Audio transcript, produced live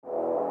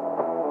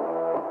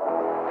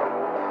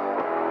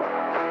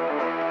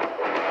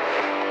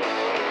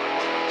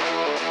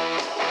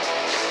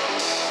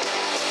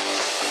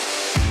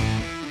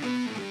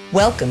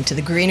Welcome to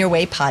the Greener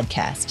Way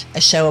podcast, a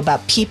show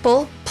about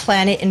people,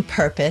 planet, and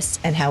purpose,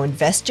 and how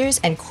investors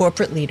and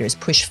corporate leaders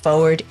push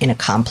forward in a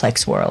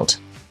complex world.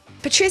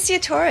 Patricia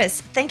Torres,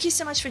 thank you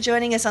so much for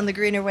joining us on the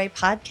Greener Way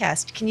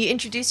podcast. Can you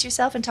introduce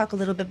yourself and talk a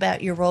little bit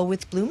about your role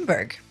with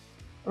Bloomberg?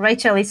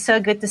 Rachel, it's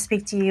so good to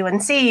speak to you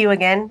and see you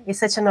again. It's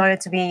such an honor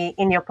to be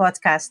in your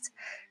podcast.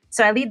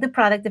 So I lead the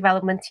product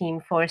development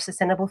team for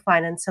sustainable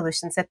finance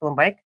solutions at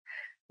Bloomberg.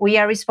 We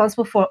are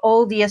responsible for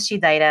all the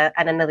ESG data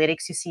and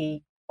analytics you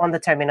see on the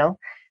terminal,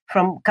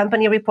 from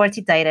company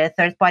reported data,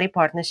 third-party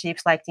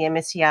partnerships like the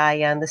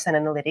MSCI and the Sun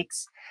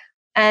Analytics,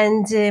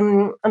 and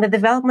on the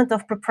development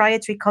of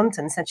proprietary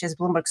content such as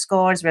Bloomberg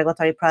scores,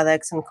 regulatory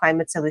products, and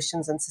climate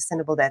solutions and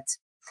sustainable debt.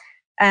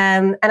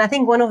 And I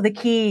think one of the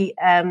key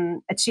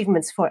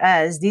achievements for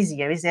us this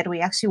year is that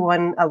we actually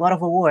won a lot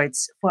of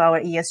awards for our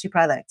ESG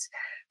products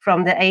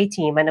from the A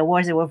team, and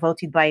awards that were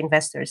voted by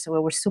investors. So we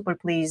were super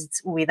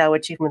pleased with our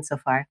achievements so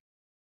far.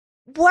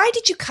 Why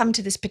did you come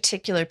to this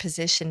particular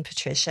position,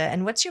 Patricia?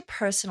 And what's your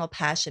personal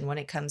passion when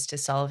it comes to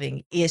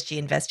solving ESG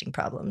investing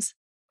problems?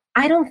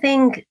 I don't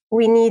think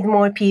we need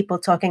more people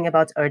talking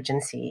about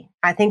urgency.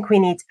 I think we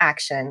need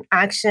action.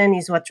 Action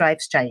is what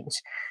drives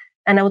change.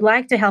 And I would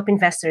like to help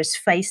investors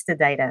face the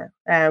data.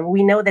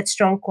 We know that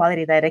strong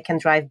quality data can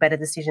drive better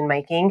decision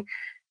making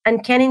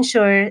and can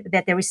ensure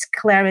that there is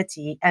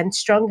clarity and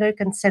stronger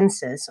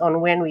consensus on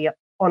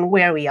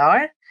where we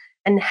are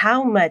and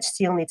how much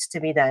still needs to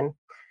be done.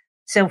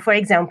 So, for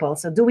example,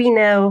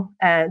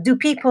 do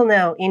people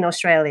know in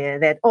Australia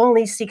that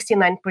only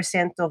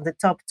 69% of the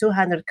top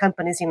 200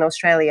 companies in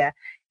Australia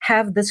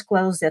have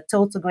disclosed their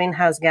total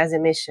greenhouse gas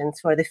emissions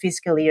for the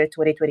fiscal year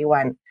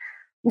 2021?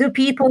 Do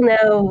people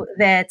know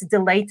that the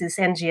latest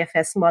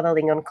NGFS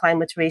modeling on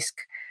climate risk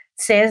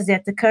says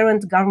that the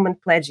current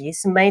government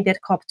pledges made at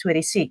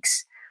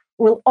COP26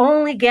 will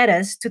only get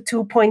us to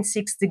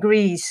 2.6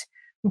 degrees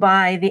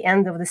by the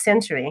end of the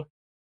century?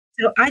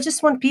 So I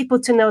just want people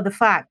to know the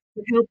fact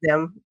to help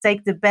them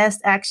take the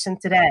best action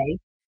today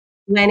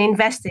when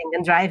investing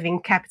and driving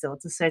capital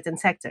to certain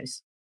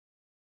sectors.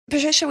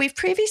 Patricia, we've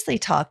previously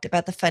talked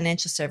about the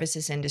financial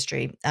services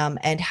industry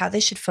and how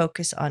they should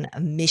focus on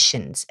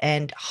emissions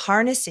and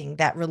harnessing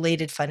that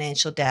related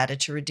financial data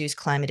to reduce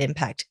climate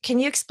impact. Can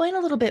you explain a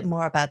little bit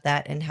more about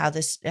that and how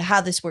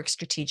this works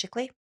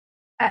strategically?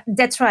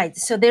 That's right.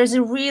 So there's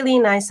a really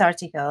nice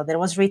article that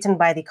was written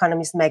by The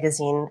Economist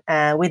magazine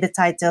with the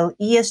title,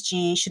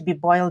 ESG should be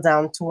boiled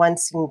down to one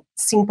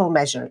simple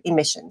measure,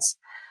 emissions.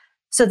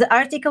 So the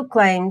article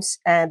claims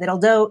that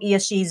although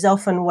ESG is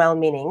often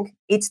well-meaning,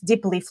 it's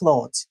deeply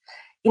flawed.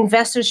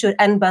 Investors should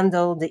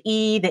unbundle the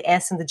E, the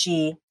S, and the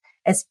G,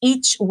 as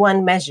each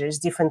one measures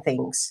different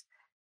things.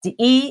 The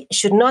E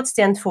should not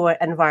stand for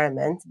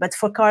environment, but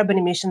for carbon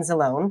emissions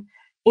alone.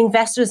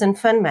 Investors and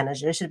fund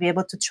managers should be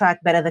able to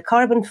track better the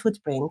carbon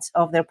footprint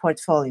of their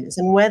portfolios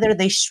and whether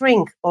they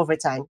shrink over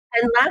time.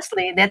 And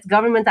lastly, that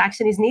government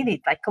action is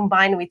needed,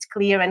 combined with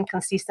clear and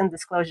consistent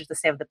disclosure to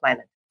save the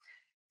planet.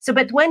 So,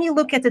 but when you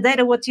look at the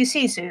data, what you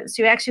see? So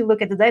you actually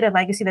look at the data,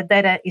 you see the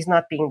data is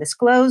not being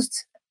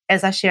disclosed.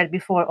 As I shared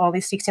before, only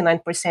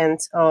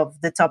 69%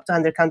 of the top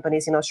 200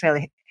 companies in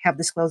Australia have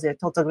disclosed their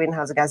total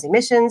greenhouse gas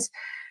emissions.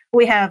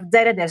 We have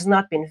data that's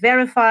not been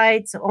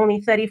verified. So only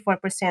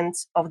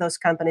 34% of those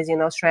companies in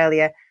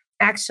Australia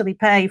actually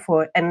pay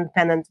for an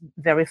independent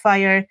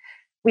verifier.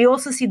 We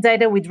also see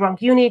data with wrong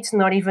units,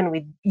 not even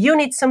with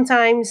units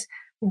sometimes.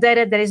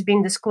 Data that is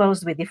being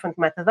disclosed with different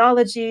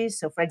methodologies.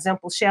 So, for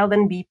example, Shell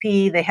and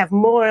BP, they have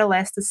more or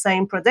less the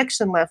same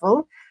production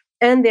level,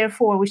 and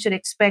therefore we should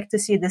expect to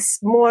see this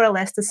more or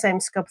less the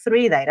same Scope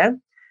 3 data.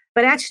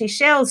 But actually,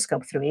 Shell's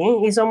Scope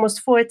 3 is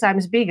almost 4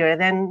 times bigger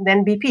than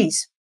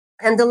BP's.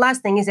 And the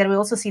last thing is that we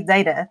also see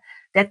data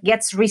that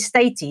gets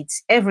restated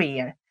every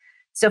year.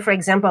 So, for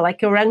example,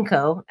 like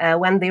Aramco,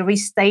 when they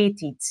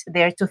restated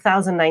their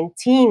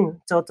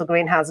 2019 total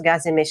greenhouse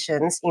gas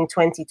emissions in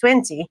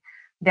 2020,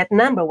 that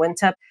number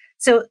went up.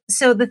 So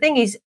the thing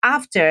is,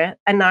 after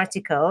an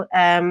article,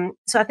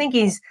 so I think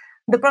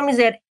the problem is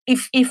that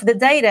if the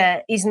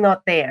data is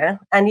not there,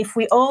 and if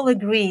we all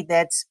agree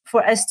that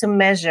for us to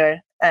measure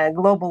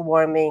global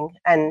warming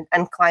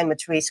and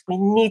climate risk, we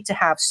need to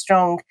have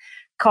strong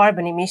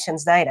carbon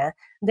emissions data,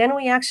 then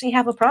we actually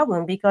have a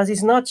problem, because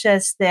it's not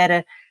just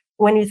that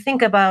when you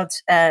think about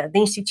the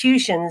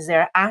institutions,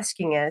 they're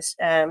asking us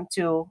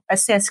to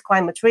assess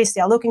climate risk,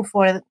 they're looking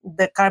for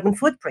the carbon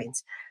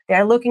footprint.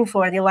 They're looking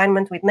for the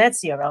alignment with net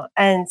zero,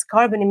 and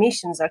carbon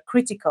emissions are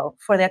critical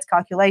for that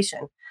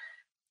calculation.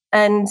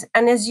 And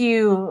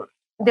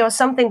there was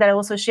something that I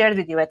also shared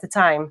with you at the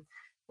time,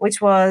 which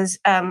was,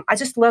 I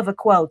just love a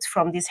quote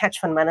from this hedge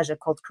fund manager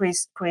called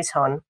Chris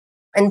Hahn.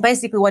 And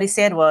basically what he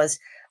said was,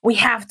 we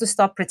have to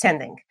stop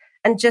pretending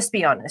and just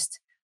be honest.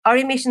 Are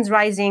emissions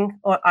rising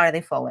or are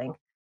they falling?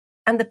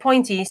 And the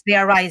point is, they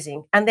are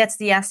rising, and that's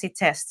the acid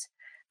test.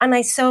 And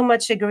I so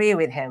much agree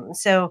with him.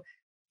 So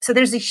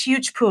there's a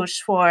huge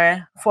push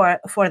for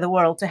the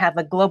world to have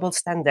a global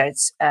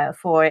standards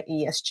for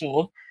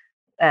ESG,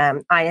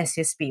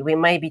 ISSB. We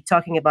may be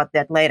talking about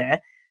that later.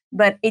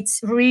 But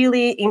it's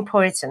really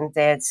important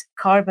that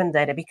carbon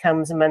data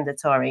becomes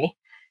mandatory.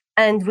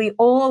 And we,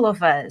 all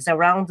of us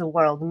around the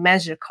world,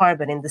 measure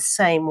carbon in the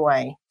same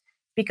way.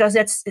 Because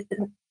that's,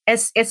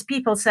 as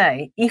people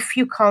say, if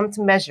you can't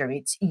measure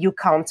it, you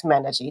can't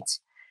manage it.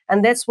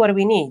 And that's what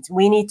we need.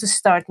 We need to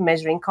start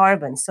measuring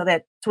carbon so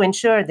that to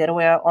ensure that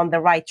we're on the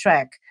right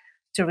track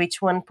to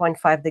reach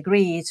 1.5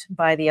 degrees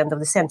by the end of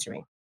the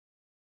century.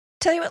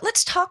 Tell you what,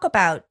 let's talk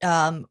about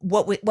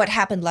what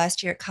happened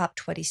last year at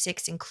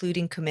COP26,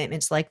 including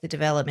commitments like the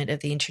development of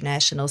the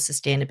International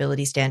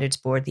Sustainability Standards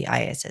Board, the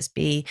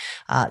ISSB,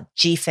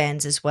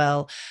 GFANZ as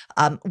well.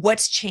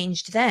 What's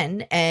changed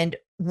then, and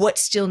what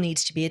still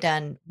needs to be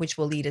done, which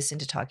will lead us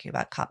into talking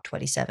about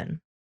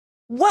COP27.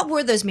 What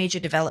were those major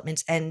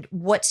developments, and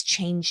what's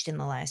changed in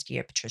the last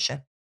year,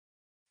 Patricia?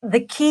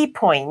 The key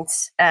point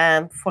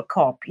for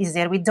COP is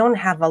that we don't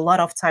have a lot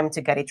of time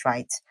to get it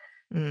right.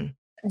 Mm.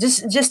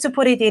 Just to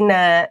put it in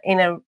a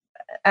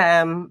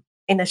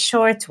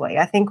short way,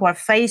 I think we're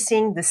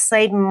facing the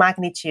same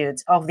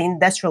magnitude of the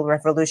Industrial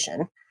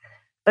Revolution,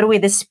 but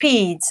with the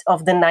speed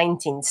of the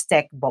 19th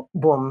tech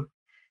boom.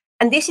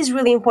 And this is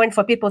really important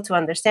for people to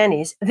understand: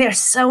 is there's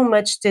so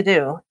much to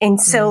do in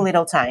so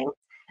little time,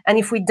 and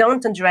if we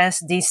don't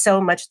address this so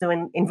much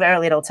doing in very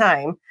little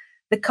time,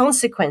 the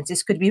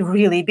consequences could be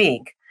really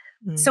big.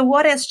 So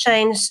what has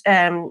changed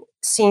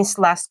since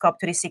last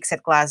COP26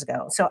 at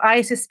Glasgow? So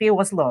ISSB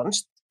was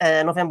launched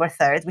November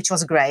 3rd, which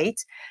was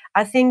great.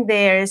 I think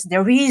there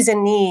is a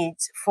need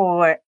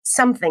for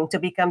something to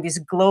become this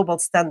global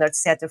standard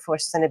setter for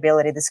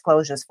sustainability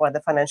disclosures for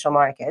the financial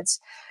markets.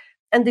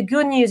 And the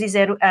good news is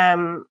that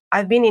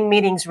I've been in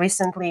meetings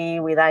recently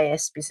with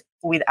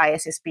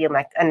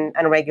ISSB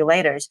and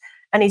regulators,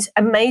 and it's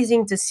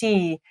amazing to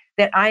see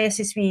that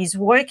ISSB is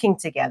working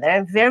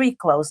together very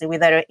closely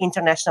with other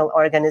international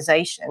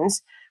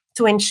organizations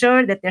to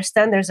ensure that their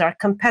standards are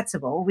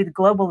compatible with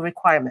global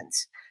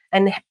requirements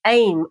and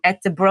aim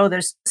at the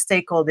broader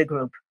stakeholder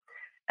group.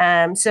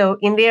 So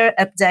in their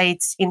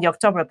updates, in the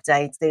October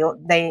update,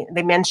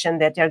 they mentioned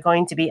that they're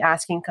going to be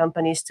asking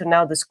companies to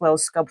now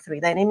disclose Scope 3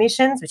 data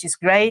emissions, which is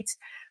great.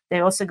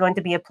 They're also going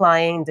to be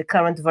applying the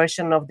current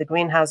version of the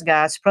Greenhouse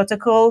Gas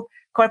Protocol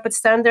corporate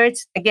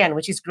standards, again,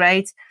 which is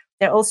great.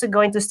 They're also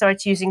going to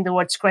start using the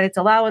words credit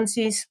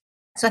allowances.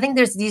 So I think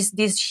there's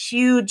this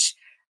huge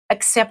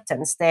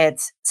acceptance that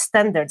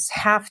standards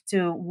have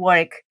to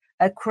work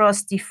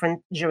across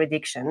different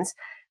jurisdictions,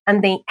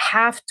 and they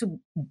have to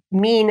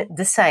mean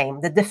the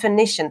same. The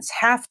definitions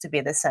have to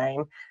be the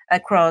same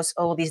across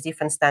all these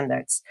different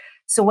standards.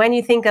 So when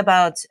you think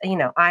about,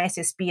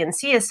 ISSB and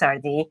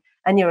CSRD,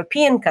 an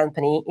European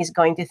company is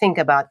going to think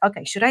about,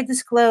 okay, should I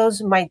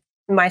disclose my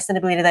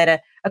sustainability data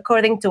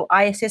according to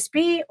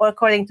ISSB or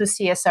according to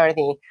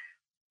CSRD?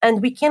 And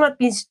we cannot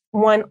be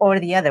one or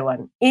the other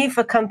one. If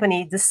a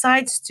company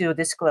decides to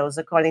disclose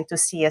according to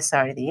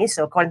CSRD,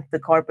 so according to the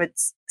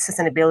Corporate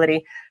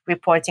Sustainability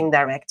Reporting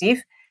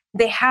Directive,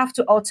 they have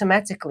to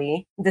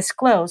automatically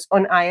disclose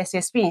on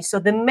ISSB. So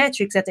the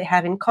metrics that they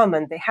have in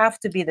common, they have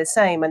to be the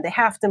same, and they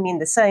have to mean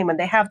the same, and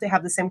they have to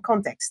have the same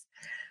context.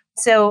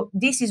 So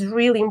this is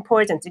really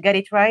important to get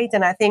it right.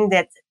 And I think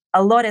that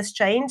a lot has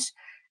changed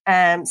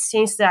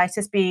since the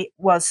ISSB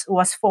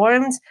was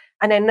formed.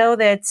 And I know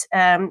that,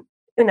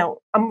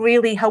 I'm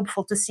really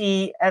hopeful to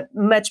see a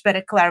much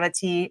better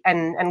clarity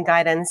and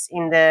guidance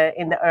in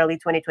the early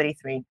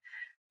 2023.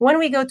 When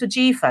we go to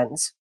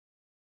GFANZ,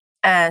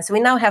 so we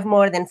now have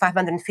more than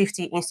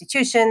 550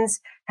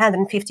 institutions,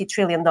 $150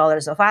 trillion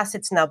of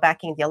assets now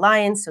backing the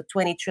alliance, so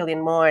 20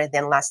 trillion more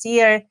than last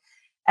year.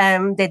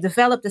 They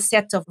developed a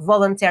set of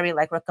voluntary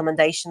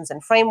recommendations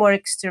and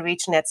frameworks to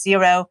reach net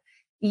zero.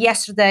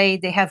 Yesterday,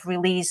 they have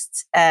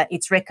released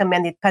its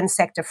recommended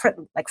pan-sector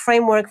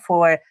framework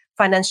for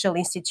financial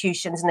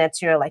institutions' net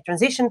zero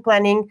transition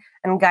planning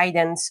and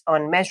guidance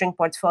on measuring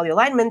portfolio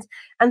alignment.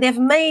 And they've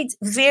made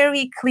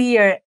very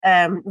clear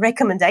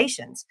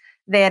recommendations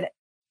that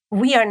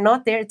we are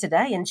not there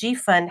today, and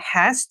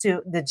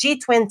the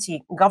G20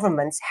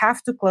 governments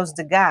have to close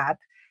the gap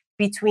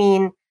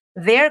between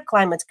their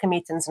climate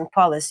commitments and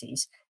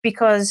policies,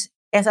 because,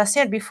 as I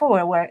said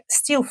before, we're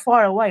still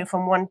far away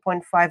from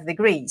 1.5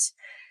 degrees.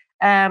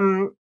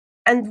 And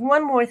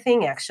one more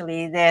thing,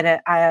 actually,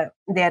 that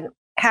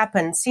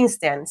happened since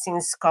then,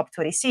 since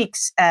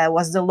COP26,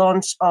 was the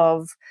launch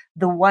of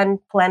the One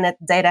Planet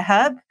Data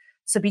Hub.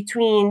 So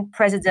between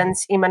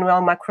Presidents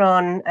Emmanuel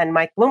Macron and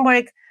Mike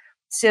Bloomberg.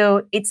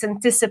 So it's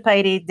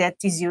anticipated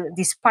that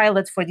this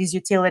pilot for this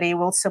utility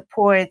will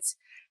support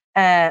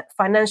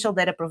financial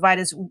data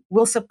providers,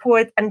 will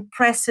support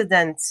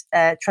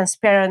unprecedented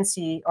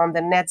transparency on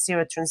the net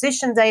zero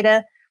transition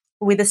data,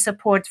 with the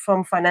support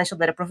from financial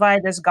data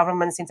providers,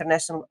 governments,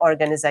 international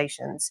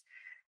organizations.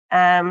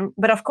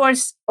 But of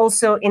course,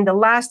 also in the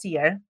last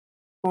year,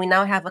 we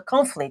now have a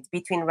conflict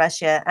between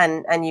Russia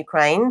and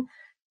Ukraine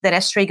that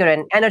has triggered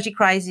an energy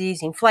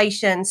crisis,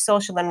 inflation,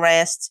 social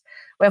unrest.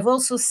 We have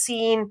also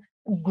seen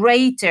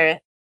greater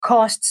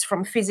costs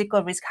from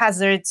physical risk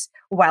hazards,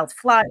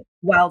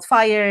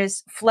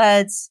 wildfires,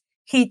 floods,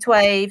 heat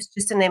waves,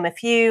 just to name a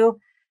few.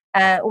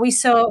 We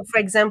saw, for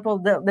example,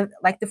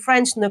 the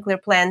French nuclear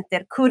plant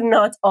that could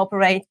not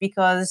operate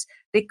because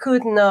they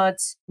could not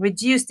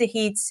reduce the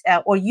heat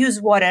or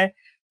use water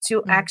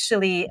to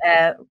actually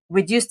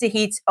reduce the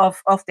heat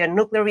of their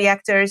nuclear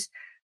reactors.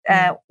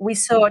 We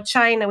saw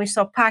China, we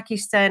saw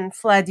Pakistan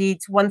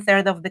flooded,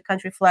 1/3 of the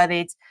country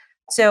flooded.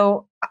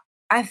 So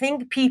I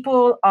think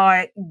people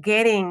are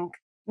getting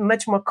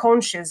much more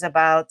conscious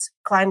about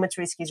climate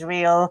risk is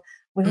real.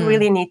 We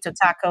really need to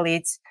tackle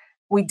it.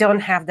 We don't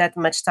have that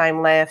much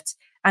time left,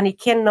 and it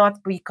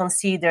cannot be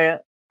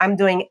considered I'm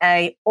doing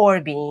A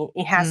or B.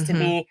 It has to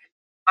be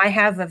I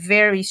have a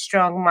very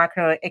strong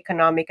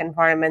macroeconomic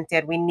environment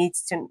that we need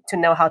to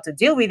know how to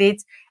deal with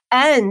it,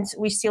 and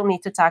we still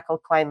need to tackle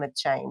climate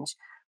change.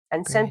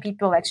 And some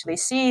people actually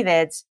see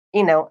that,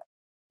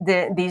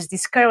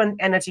 this current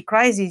energy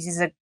crisis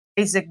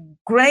is a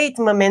great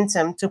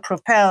momentum to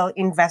propel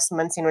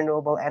investments in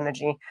renewable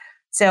energy.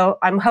 So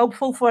I'm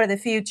hopeful for the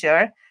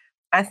future.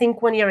 I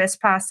think 1 year has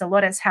passed, a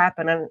lot has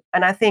happened,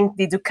 and I think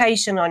the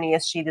education on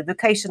ESG, the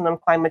education on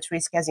climate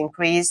risk has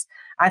increased.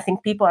 I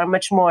think people are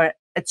much more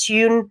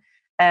attuned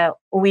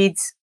with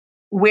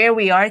where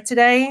we are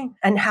today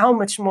and how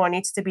much more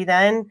needs to be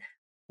done.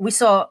 We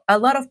saw a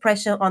lot of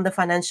pressure on the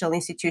financial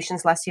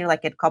institutions last year,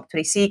 like at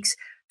COP26,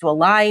 to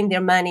align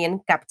their money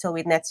and capital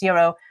with net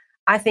zero.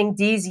 I think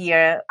this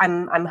year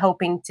I'm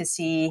hoping to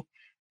see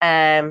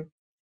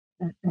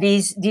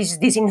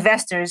these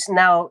investors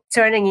now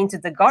turning into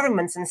the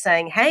governments and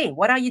saying, "Hey,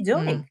 what are you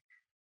doing?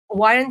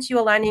 Why aren't you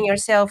aligning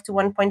yourself to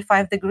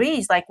 1.5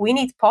 degrees? Like, we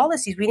need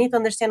policies. We need to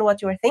understand what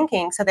you're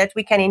thinking so that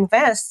we can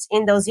invest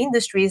in those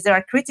industries that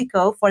are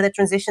critical for the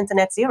transition to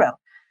net zero."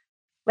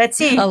 Let's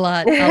see. A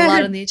lot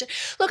on the agenda.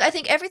 Look, I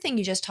think everything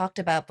you just talked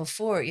about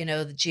before,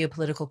 the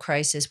geopolitical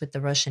crisis with the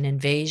Russian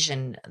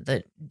invasion,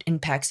 the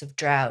impacts of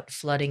drought,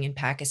 flooding in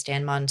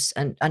Pakistan,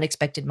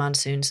 unexpected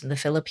monsoons in the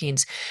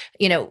Philippines.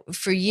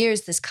 For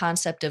years, this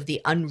concept of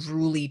the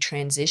unruly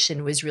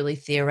transition was really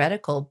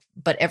theoretical,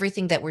 but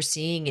everything that we're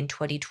seeing in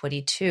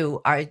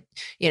 2022 are,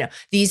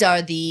 these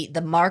are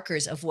the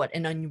markers of what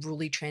an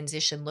unruly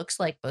transition looks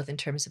like, both in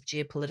terms of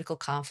geopolitical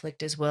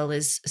conflict as well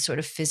as sort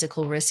of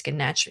physical risk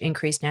and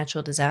increased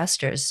natural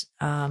disasters.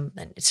 And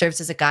it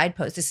serves as a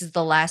guidepost. This is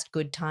the last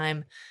good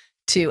time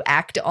to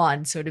act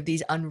on sort of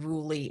these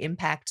unruly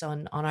impacts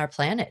on our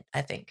planet,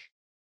 I think.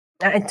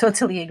 I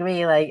totally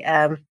agree. Like,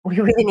 we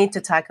really need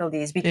to tackle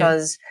these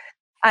because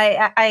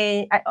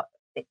I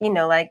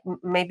like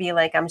maybe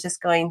like I'm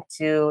just going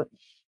to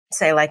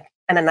say like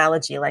an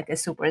analogy, like a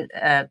super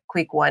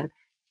quick one.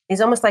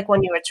 It's almost like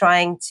when you are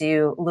trying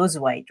to lose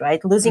weight,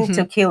 right? Losing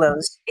 2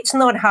 kilos, it's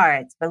not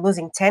hard, but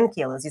losing 10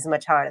 kilos is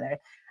much harder.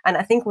 And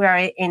I think we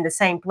are in the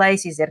same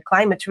place, is that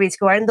climate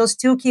risk, are in those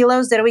 2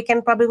 kilos that we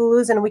can probably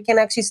lose, and we can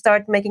actually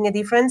start making a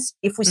difference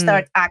if we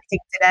start acting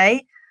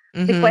today.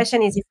 The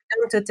question is, if we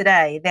don't do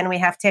today, then we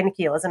have 10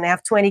 kilos and I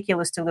have 20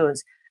 kilos to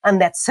lose.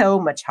 And that's so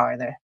much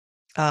harder.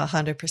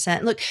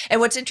 100%. Look, and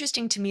what's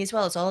interesting to me as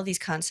well is all of these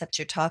concepts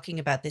you're talking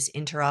about, this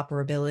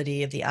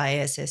interoperability of the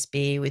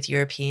ISSB with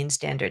European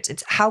standards.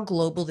 It's how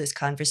global this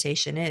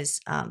conversation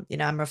is.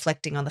 I'm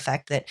reflecting on the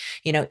fact that,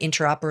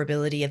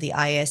 interoperability of the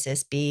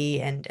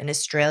ISSB and an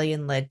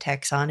Australian-led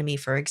taxonomy,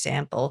 for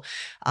example,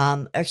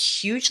 are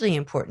hugely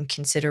important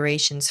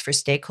considerations for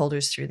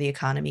stakeholders through the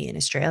economy in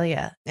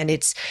Australia. And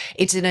it's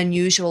an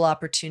unusual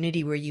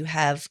opportunity where you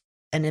have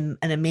an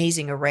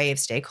amazing array of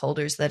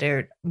stakeholders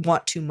that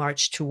want to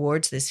march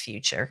towards this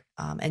future,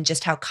 and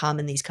just how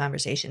common these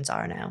conversations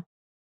are now.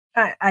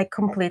 I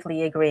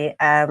completely agree.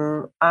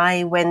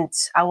 I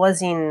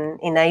was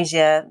in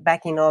Asia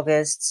back in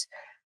August.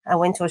 I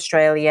went to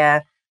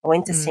Australia. I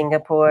went to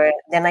Singapore.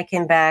 Then I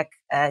came back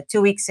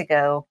 2 weeks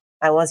ago.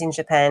 I was in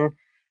Japan,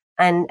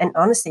 and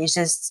honestly, it's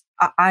just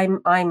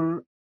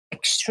I'm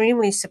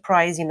extremely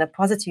surprised in a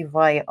positive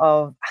way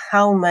of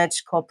how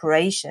much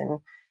cooperation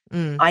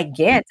I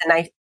get,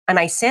 and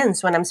I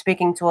sense when I'm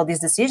speaking to all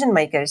these decision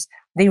makers,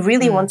 they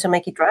really want to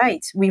make it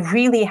right. They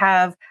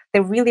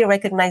really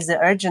recognize the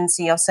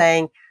urgency of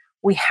saying,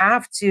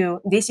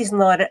 this is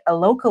not a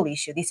local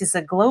issue. This is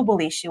a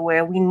global issue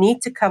where we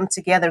need to come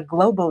together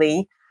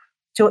globally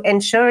to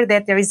ensure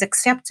that there is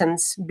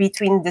acceptance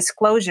between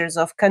disclosures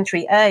of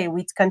country A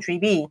with country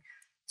B.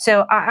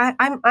 So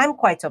I'm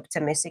quite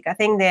optimistic. I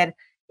think that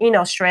in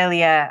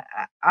Australia,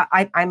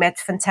 I met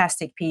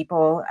fantastic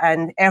people,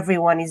 and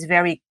everyone is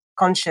very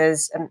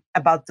conscious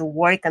about the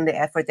work and the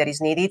effort that is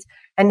needed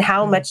and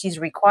how much is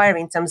required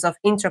in terms of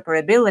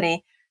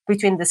interoperability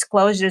between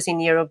disclosures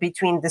in Europe,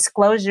 between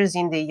disclosures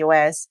in the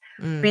US,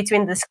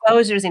 between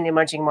disclosures in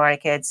emerging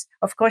markets.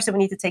 Of course, we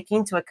need to take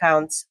into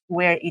account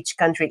where each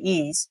country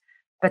is,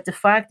 but the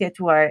fact that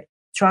we are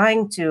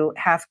trying to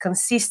have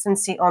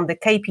consistency on the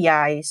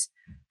KPIs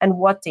and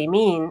what they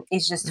mean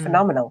is just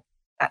phenomenal.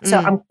 So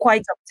I'm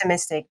quite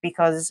optimistic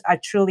because I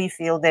truly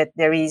feel that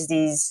there is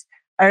this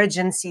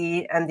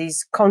urgency and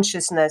this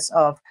consciousness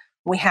of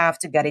we have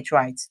to get it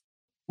right.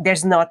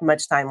 There's not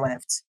much time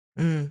left.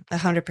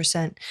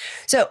 100%.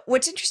 So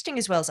what's interesting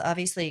as well is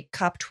obviously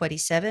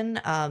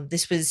COP27.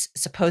 This was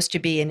supposed to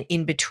be an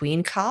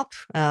in-between COP,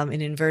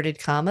 in inverted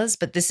commas,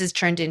 but this has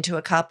turned into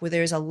a COP where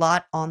there's a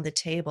lot on the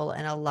table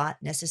and a lot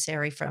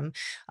necessary from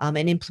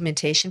an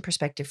implementation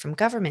perspective from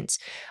governments.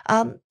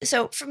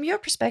 So from your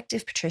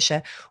perspective,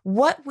 Patricia,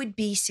 what would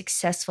be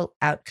successful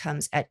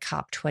outcomes at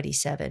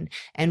COP27,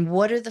 and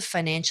what are the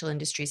financial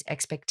industry's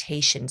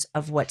expectations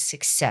of what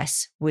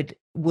success would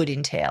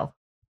entail?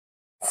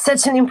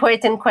 Such an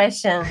important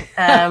question.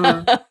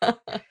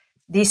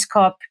 This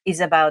COP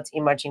is about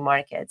emerging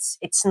markets.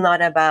 It's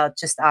not about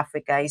just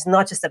Africa. It's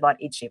not just about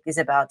Egypt. It's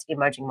about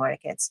emerging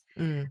markets.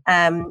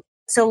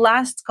 So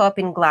last COP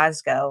in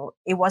Glasgow,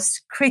 it was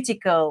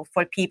critical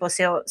for people.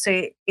 So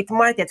it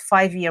marked that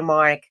 5-year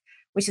mark,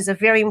 which is a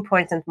very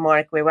important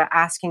mark where we're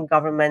asking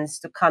governments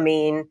to come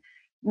in,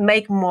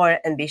 make more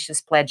ambitious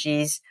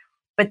pledges.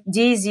 But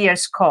this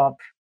year's COP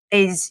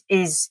is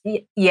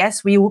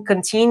yes, we will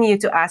continue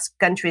to ask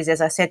countries,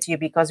 as I said to you,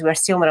 because we are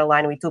still not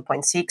aligned with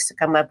 2.6 to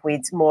come up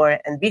with more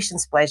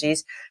ambitious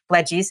pledges.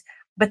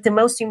 But the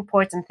most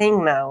important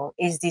thing now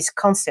is this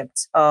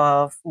concept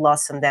of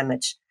loss and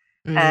damage.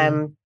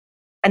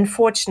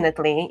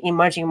 Unfortunately,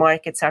 emerging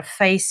markets are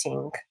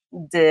facing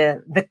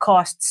the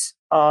costs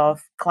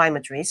of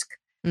climate risk.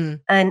 And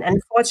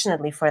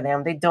unfortunately for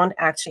them, they don't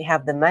actually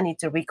have the money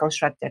to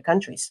reconstruct their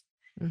countries.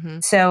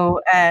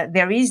 So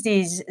there is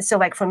this. So,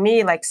 like for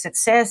me, like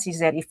success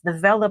is that if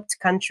developed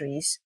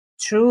countries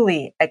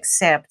truly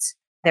accept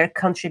their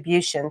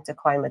contribution to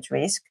climate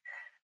risk,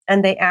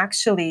 and they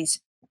actually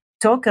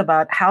talk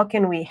about how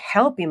can we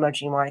help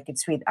emerging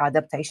markets with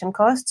adaptation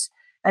costs,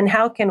 and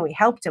how can we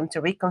help them to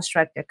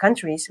reconstruct their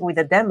countries with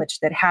the damage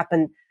that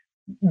happened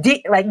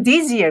like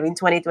this year in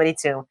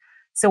 2022.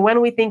 So when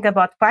we think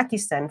about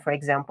Pakistan, for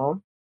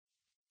example,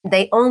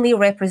 they only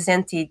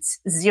represented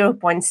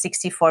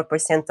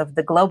 0.64% of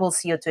the global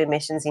CO2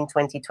 emissions in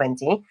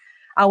 2020.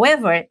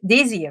 However,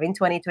 this year in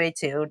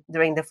 2022,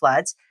 during the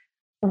floods,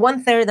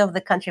 1/3 of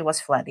the country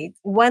was flooded.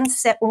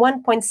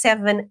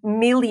 1.7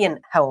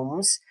 million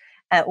homes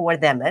were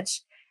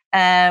damaged.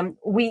 And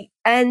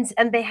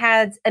they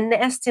had an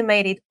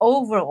estimated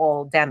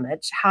overall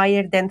damage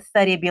higher than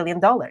 $30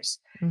 billion.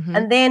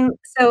 And then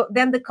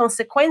the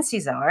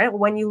consequences are,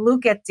 when you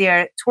look at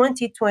their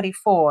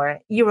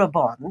 2024 Euro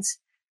bonds,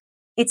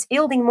 it's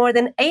yielding more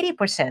than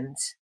 80%.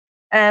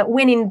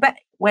 When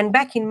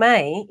back in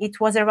May, it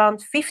was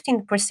around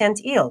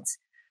 15% yield.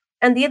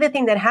 And the other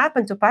thing that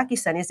happened to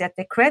Pakistan is that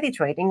the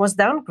credit rating was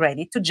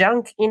downgraded to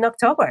junk in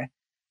October.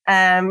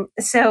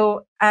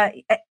 So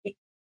I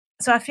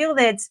feel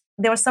that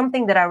there was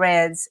something that I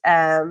read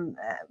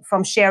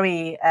from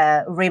Sherry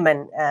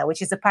Rehman,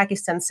 which is a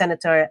Pakistan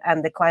senator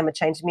and the climate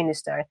change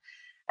minister.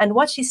 And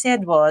what she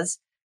said was,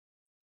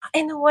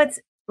 you know what?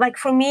 Like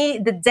for me,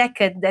 the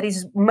decade that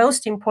is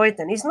most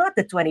important is not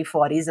the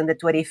 2040s and the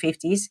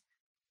 2050s.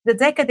 The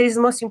decade that is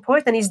most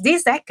important is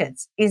this decade,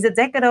 is the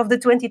decade of the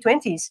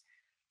 2020s.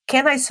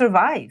 Can I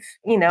survive?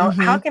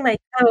 How can I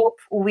cope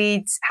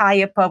with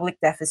higher public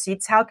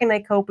deficits? How can I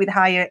cope with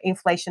higher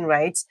inflation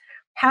rates?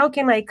 How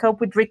can I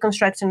cope with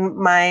reconstructing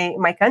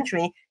my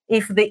country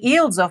if the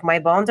yields of my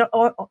bonds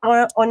are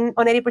on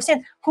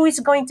 80%? Who is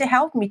going to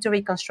help me to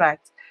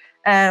reconstruct?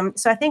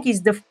 So I think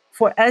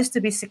for us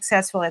to be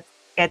successful at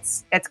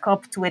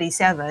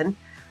COP27,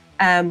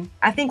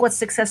 I think what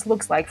success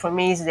looks like for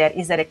me is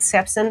that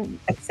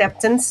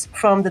acceptance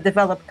from the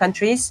developed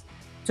countries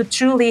to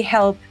truly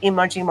help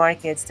emerging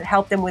markets, to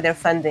help them with their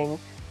funding,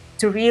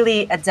 to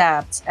really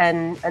adapt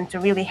and to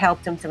really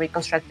help them to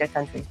reconstruct their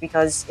countries,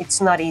 because it's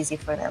not easy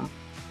for them.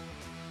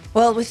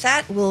 Well, with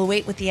that, we'll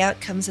wait what the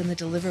outcomes and the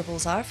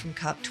deliverables are from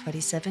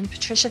COP27.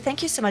 Patricia,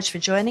 thank you so much for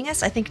joining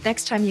us. I think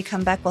next time you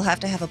come back, we'll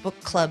have to have a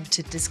book club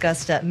to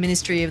discuss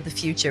Ministry of the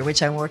Future,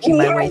 which I'm working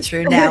my way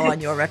through now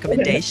on your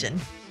recommendation.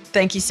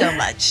 Thank you so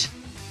much.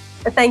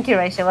 Thank you,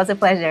 Rachel. It was a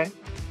pleasure.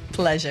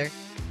 Pleasure.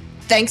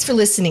 Thanks for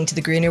listening to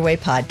the Greener Way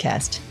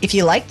podcast. If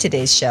you liked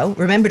today's show,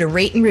 remember to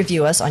rate and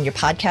review us on your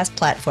podcast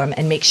platform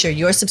and make sure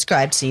you're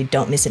subscribed so you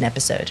don't miss an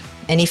episode.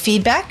 Any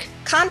feedback?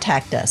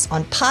 Contact us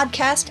on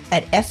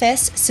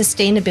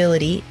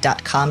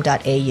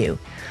podcast@fssustainability.com.au.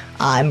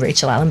 I'm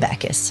Rachel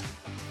Allen-Backus.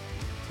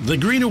 The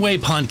Greener Way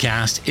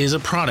podcast is a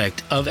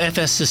product of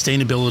FS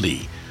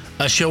Sustainability,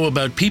 a show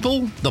about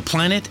people, the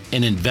planet,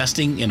 and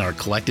investing in our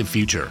collective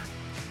future.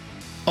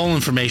 All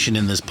information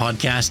in this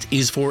podcast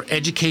is for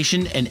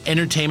education and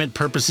entertainment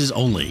purposes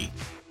only.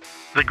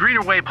 The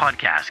Greener Way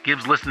podcast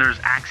gives listeners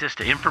access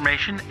to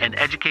information and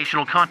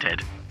educational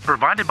content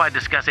provided by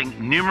discussing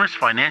numerous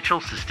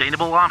financial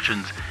sustainable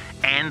options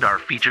and our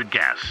featured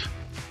guests.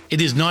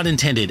 It is not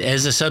intended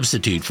as a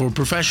substitute for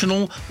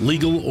professional,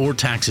 legal, or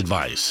tax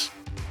advice.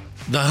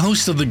 The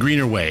hosts of The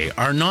Greener Way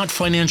are not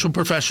financial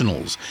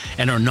professionals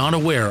and are not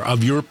aware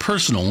of your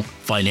personal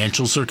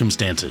financial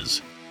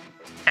circumstances.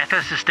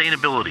 FS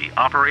Sustainability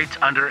operates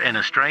under an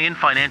Australian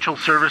Financial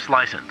Service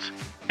License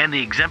and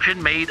the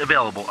exemption made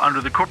available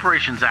under the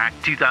Corporations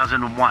Act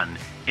 2001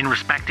 in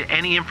respect to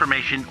any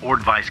information or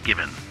advice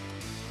given.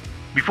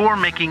 Before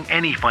making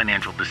any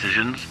financial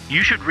decisions,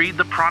 you should read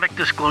the product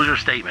disclosure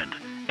statement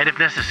and, if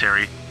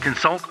necessary,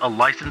 consult a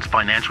licensed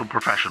financial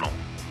professional.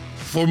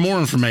 For more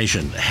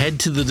information,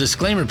 head to the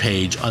disclaimer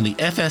page on the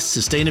FS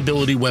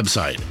Sustainability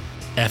website,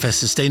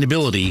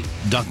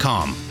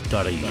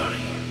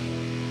 fssustainability.com.au.